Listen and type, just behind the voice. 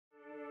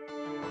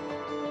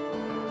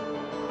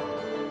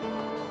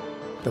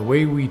The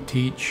way we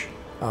teach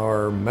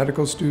our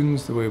medical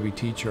students, the way we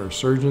teach our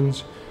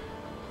surgeons,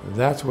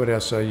 that's what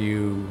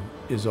SIU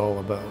is all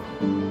about.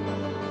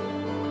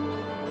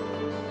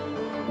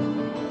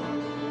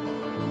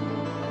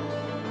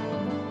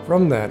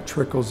 From that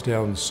trickles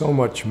down so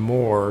much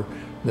more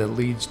that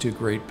leads to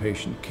great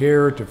patient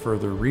care, to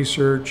further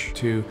research,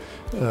 to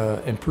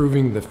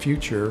improving the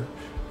future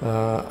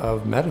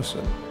of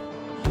medicine.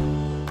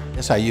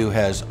 SIU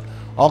has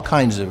all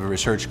kinds of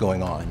research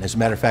going on. As a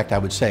matter of fact, I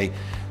would say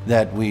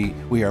that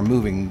we are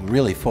moving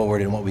really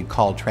forward in what we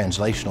call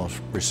translational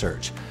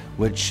research,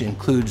 which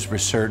includes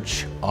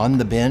research on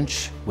the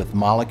bench with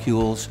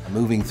molecules,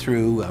 moving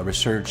through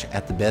research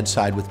at the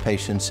bedside with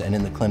patients and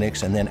in the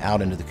clinics, and then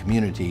out into the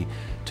community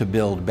to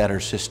build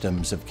better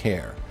systems of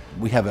care.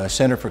 We have a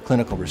Center for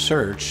Clinical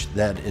Research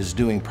that is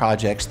doing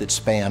projects that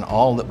span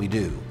all that we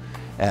do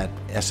at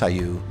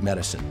SIU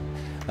Medicine.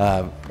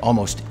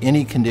 Almost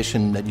any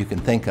condition that you can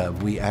think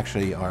of, we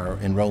actually are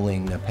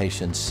enrolling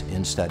patients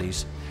in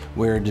studies.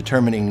 We're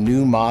determining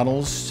new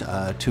models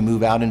to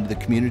move out into the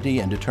community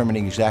and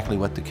determining exactly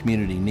what the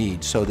community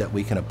needs so that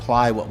we can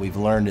apply what we've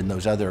learned in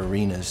those other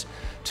arenas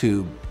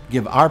to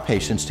give our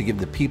patients, to give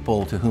the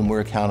people to whom we're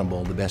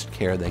accountable the best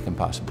care they can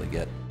possibly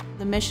get.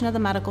 The mission of the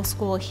medical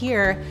school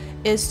here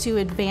is to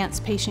advance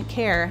patient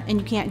care, and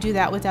you can't do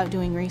that without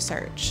doing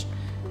research.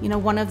 You know,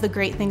 one of the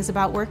great things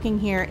about working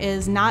here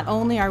is not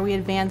only are we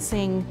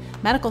advancing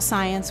medical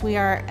science, we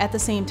are at the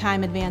same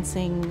time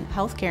advancing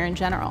healthcare in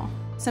general.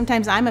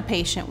 Sometimes I'm a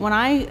patient. When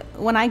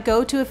I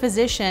go to a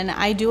physician,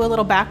 I do a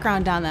little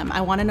background on them.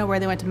 I want to know where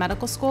they went to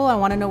medical school, I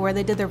want to know where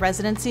they did their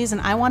residencies, and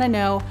I want to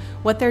know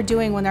what they're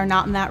doing when they're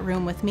not in that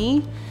room with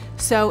me.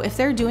 So if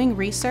they're doing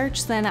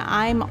research, then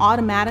I'm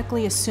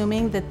automatically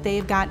assuming that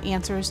they've got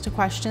answers to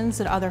questions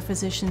that other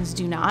physicians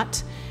do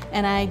not.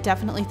 And I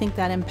definitely think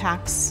that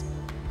impacts,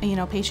 you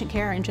know, patient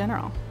care in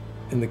general.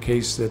 In the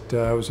case that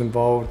I was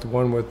involved, the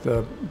one with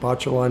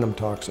botulinum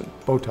toxin,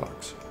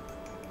 Botox,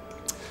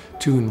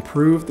 to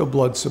improve the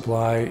blood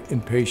supply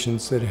in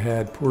patients that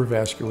had poor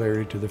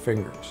vascularity to the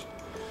fingers.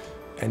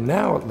 And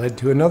now it led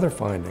to another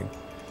finding.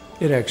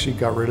 It actually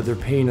got rid of their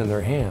pain in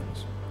their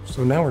hands.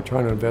 So now we're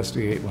trying to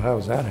investigate, well, how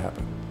does that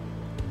happen?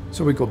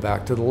 So we go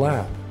back to the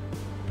lab.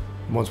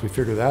 And once we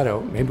figure that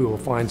out, maybe we'll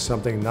find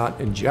something,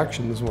 not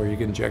injections where you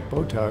can inject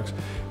Botox,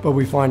 but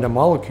we find a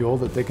molecule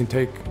that they can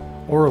take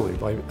orally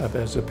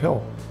as a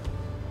pill.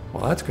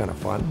 Well, that's kind of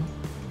fun.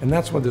 And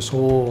that's when this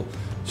whole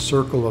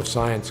circle of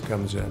science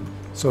comes in.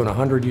 So in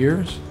 100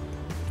 years,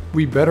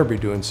 we better be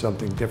doing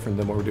something different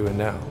than what we're doing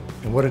now.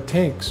 And what it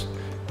takes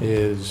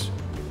is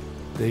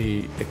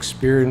the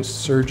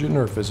experienced surgeon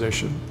or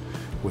physician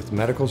with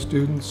medical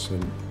students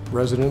and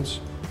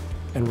residents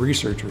and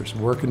researchers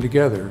working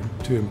together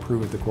to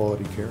improve the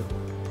quality care.